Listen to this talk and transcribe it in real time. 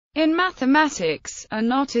In mathematics, a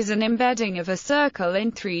knot is an embedding of a circle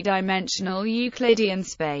in three-dimensional Euclidean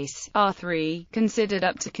space, R3, considered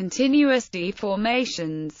up to continuous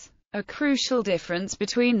deformations. A crucial difference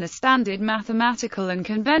between the standard mathematical and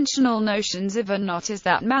conventional notions of a knot is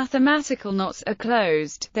that mathematical knots are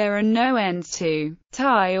closed. There are no ends to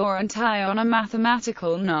tie or untie on a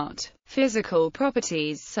mathematical knot. Physical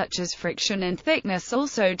properties such as friction and thickness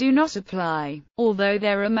also do not apply, although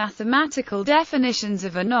there are mathematical definitions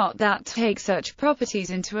of a knot that take such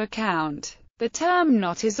properties into account. The term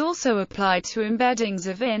knot is also applied to embeddings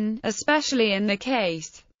of especially in the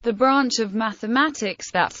case. The branch of mathematics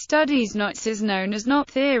that studies knots is known as knot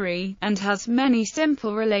theory, and has many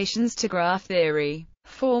simple relations to graph theory.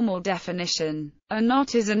 Formal definition. A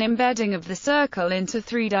knot is an embedding of the circle into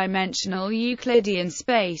three-dimensional Euclidean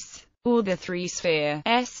space, or the three-sphere,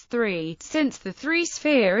 S3. Since the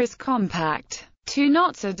three-sphere is compact, two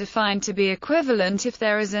knots are defined to be equivalent if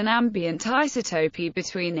there is an ambient isotopy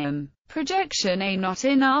between them. Projection. A knot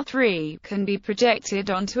in R3 can be projected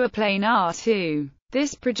onto a plane R2.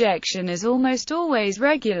 This projection is almost always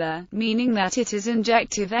regular, meaning that it is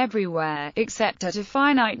injective everywhere, except at a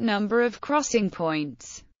finite number of crossing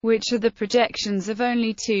points, which are the projections of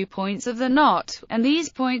only 2 points of the knot, and these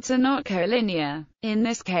points are not collinear. In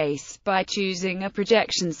this case, by choosing a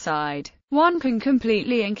projection side, one can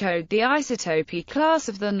completely encode the isotopy class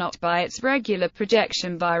of the knot by its regular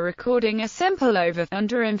projection by recording a simple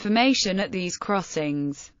over-under information at these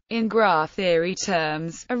crossings. In graph theory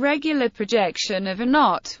terms, a regular projection of a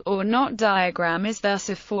knot, or knot diagram is thus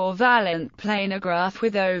a four-valent planar graph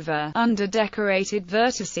with over-under decorated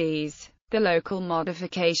vertices. The local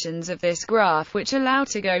modifications of this graph which allow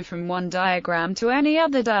to go from one diagram to any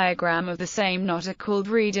other diagram of the same knot are called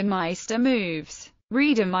Reidemeister moves.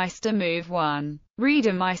 Reidemeister move 1,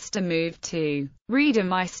 Reidemeister move 2,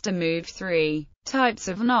 Reidemeister move 3. Types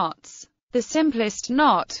of knots. The simplest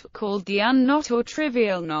knot, called the unknot or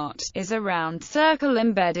trivial knot, is a round circle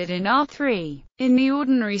embedded in R3. In the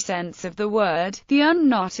ordinary sense of the word, the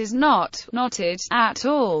unknot is not knotted at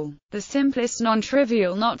all. The simplest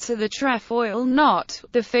non-trivial knots are the trefoil knot,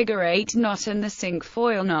 the figure-8 knot and the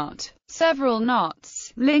cinquefoil knot. Several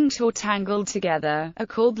knots, linked or tangled together, are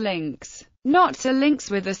called links. Knots are links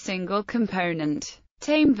with a single component.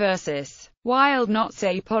 Tame versus wild knots.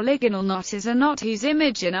 A polygonal knot is a knot whose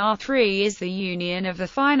image in R3 is the union of a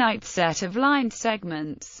finite set of lined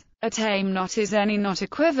segments. A tame knot is any knot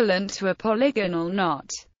equivalent to a polygonal knot.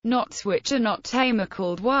 Knots which are not tame are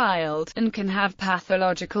called wild, and can have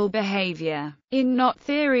pathological behavior. In knot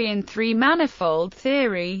theory and three-manifold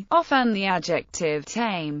theory, often the adjective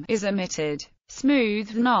tame is omitted.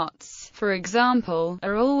 Smooth knots, for example,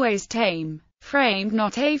 are always tame. Framed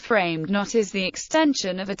knot. A framed knot is the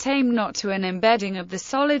extension of a tame knot to an embedding of the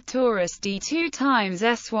solid torus D2 times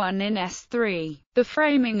S1 in S3. The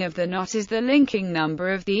framing of the knot is the linking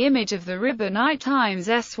number of the image of the ribbon I times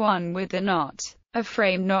S1 with the knot. A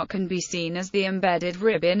framed knot can be seen as the embedded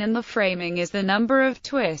ribbon and the framing is the number of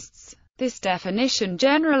twists. This definition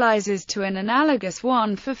generalizes to an analogous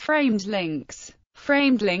one for framed links.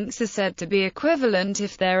 Framed links are said to be equivalent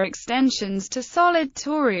if their extensions to solid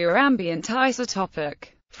tori are ambient isotopic.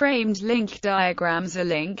 Framed link diagrams are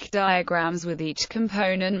link diagrams with each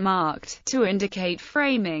component marked, to indicate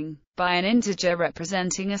framing, by an integer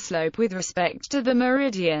representing a slope with respect to the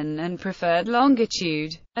meridian and preferred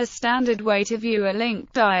longitude. A standard way to view a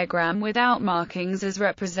link diagram without markings as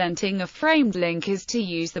representing a framed link is to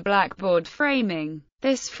use the blackboard framing.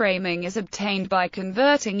 This framing is obtained by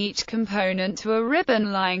converting each component to a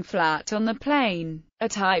ribbon lying flat on the plane. A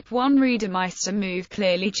Type 1 Reidemeister move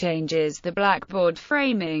clearly changes the blackboard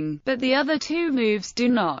framing, but the other two moves do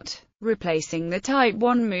not. Replacing the Type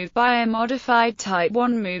 1 move by a modified Type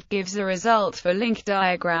 1 move gives a result for link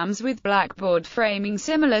diagrams with blackboard framing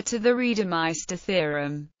similar to the Reidemeister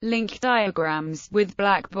theorem. Link diagrams with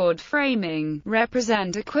blackboard framing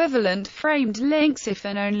represent equivalent framed links if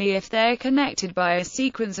and only if they are connected by a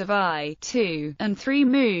sequence of I, 2, and 3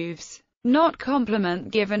 moves. Knot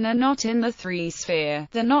complement. Given a knot in the three-sphere,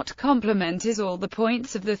 the knot complement is all the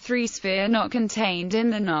points of the three-sphere not contained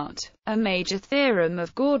in the knot. A major theorem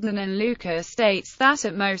of Gordon and Lucas states that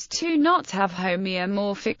at most two knots have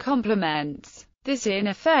homeomorphic complements. This in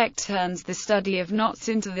effect turns the study of knots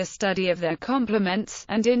into the study of their complements,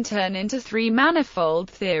 and in turn into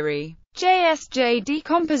three-manifold theory. Jsj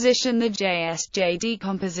Decomposition. The Jsj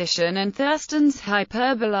Decomposition and Thurston's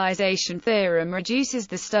hyperbolization theorem reduces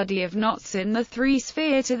the study of knots in the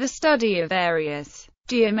three-sphere to the study of various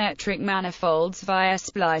geometric manifolds via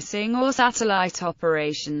splicing or satellite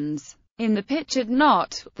operations. In the pictured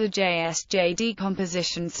knot, the Jsj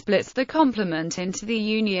decomposition splits the complement into the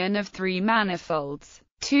union of three manifolds,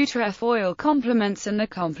 two trefoil complements and the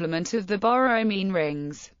complement of the borrowmean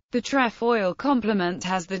rings. The trefoil complement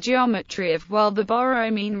has the geometry of, while the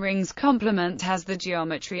borrowmean rings complement has the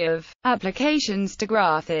geometry of. Applications to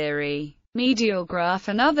graph theory. Medial graph,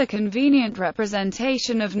 another convenient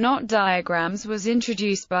representation of knot diagrams, was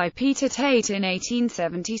introduced by Peter Tate in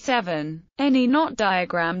 1877. Any knot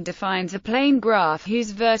diagram defines a plane graph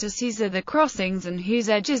whose vertices are the crossings and whose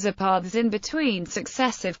edges are paths in between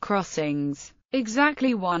successive crossings.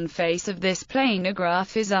 Exactly one face of this planar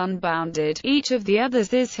graph is unbounded, each of the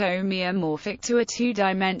others is homeomorphic to a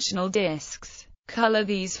two-dimensional disks. Color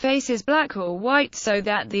these faces black or white so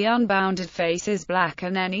that the unbounded face is black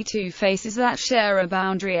and any two faces that share a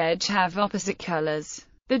boundary edge have opposite colors.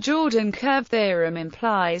 The Jordan curve theorem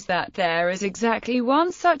implies that there is exactly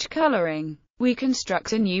one such coloring. We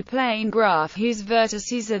construct a new plane graph whose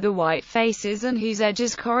vertices are the white faces and whose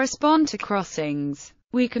edges correspond to crossings.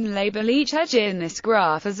 We can label each edge in this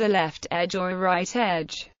graph as a left edge or a right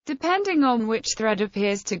edge, depending on which thread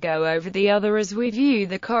appears to go over the other as we view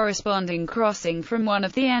the corresponding crossing from one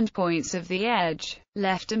of the endpoints of the edge.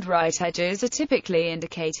 Left and right edges are typically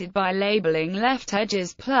indicated by labeling left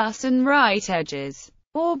edges plus and right edges,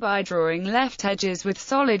 or by drawing left edges with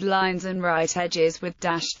solid lines and right edges with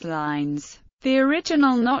dashed lines. The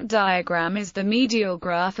original knot diagram is the medial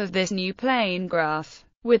graph of this new plane graph,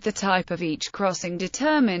 with the type of each crossing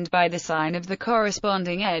determined by the sign of the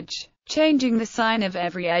corresponding edge. Changing the sign of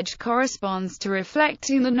every edge corresponds to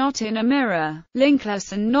reflecting the knot in a mirror.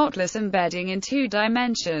 Linkless and knotless embedding in two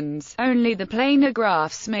dimensions. Only the planar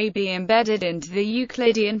graphs may be embedded into the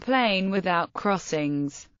Euclidean plane without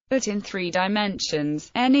crossings. But in three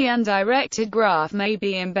dimensions, any undirected graph may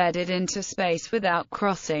be embedded into space without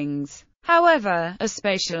crossings. However, a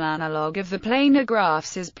spatial analog of the planar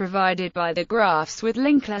graphs is provided by the graphs with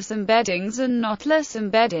linkless embeddings and knotless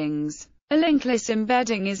embeddings. A linkless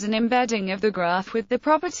embedding is an embedding of the graph with the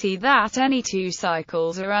property that any two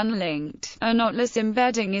cycles are unlinked. A knotless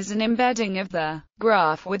embedding is an embedding of the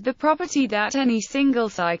graph with the property that any single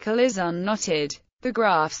cycle is unknotted. The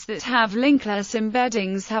graphs that have linkless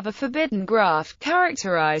embeddings have a forbidden graph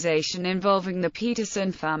characterization involving the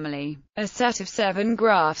Peterson family, a set of 7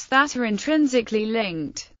 graphs that are intrinsically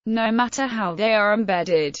linked. No matter how they are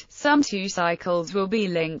embedded, some two cycles will be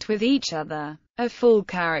linked with each other. A full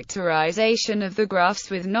characterization of the graphs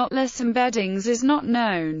with knotless embeddings is not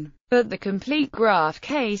known, but the complete graph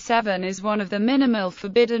K7 is one of the minimal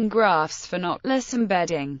forbidden graphs for knotless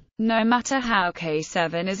embedding. No matter how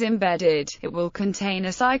K7 is embedded, it will contain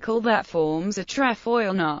a cycle that forms a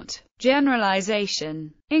trefoil knot.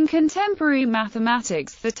 Generalization. In contemporary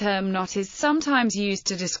mathematics, the term knot is sometimes used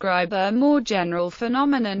to describe a more general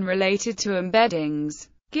phenomenon related to embeddings.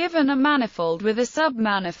 Given a manifold with a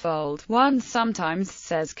submanifold, one sometimes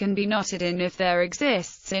says can be knotted in if there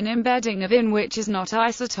exists an embedding of in which is not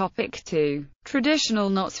isotopic to. Traditional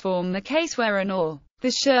knots form the case where an or. The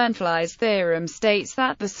Schoenflies theorem states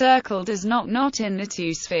that the circle does not knot in the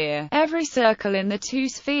two-sphere. Every circle in the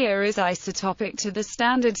two-sphere is isotopic to the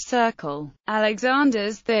standard circle.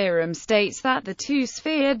 Alexander's theorem states that the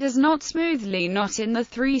two-sphere does not smoothly knot in the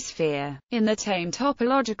three-sphere. In the tame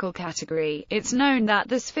topological category, it's known that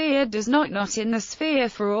the sphere does not knot in the sphere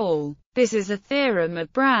for all. This is a theorem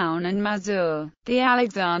of Brown and Mazur. The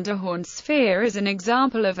Alexander-Horn sphere is an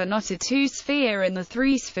example of a knotted two-sphere in the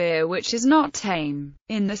three-sphere which is not tame.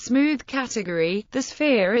 In the smooth category, the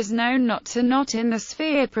sphere is known not to knot in the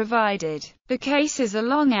sphere provided. The case is a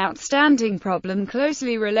long outstanding problem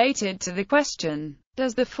closely related to the question,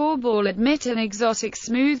 does the four-ball admit an exotic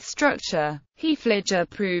smooth structure? Heifliger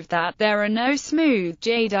proved that there are no smooth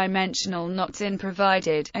j-dimensional knots in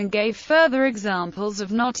provided, and gave further examples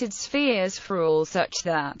of knotted spheres for all such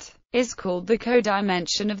that is called the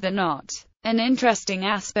codimension of the knot. An interesting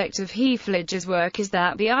aspect of Heifliger's work is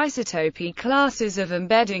that the isotopy classes of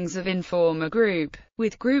embeddings of inform a group,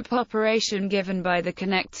 with group operation given by the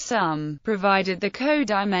connect sum, provided the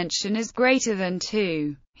codimension is greater than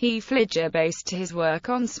 2. Heifliger based his work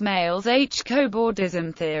on Smale's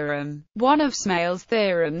H-cobordism theorem. One of Smale's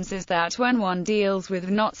theorems is that when one deals with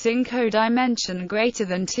knots in codimension greater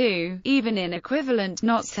than 2, even inequivalent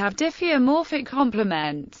knots have diffeomorphic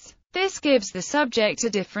complements. This gives the subject a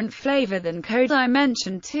different flavor than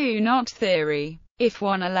codimension 2 knot theory. If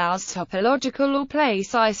one allows topological or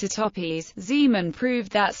place isotopies, Zeeman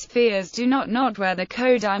proved that spheres do not knot where the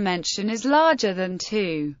codimension is larger than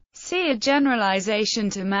 2. See a generalization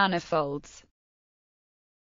to manifolds.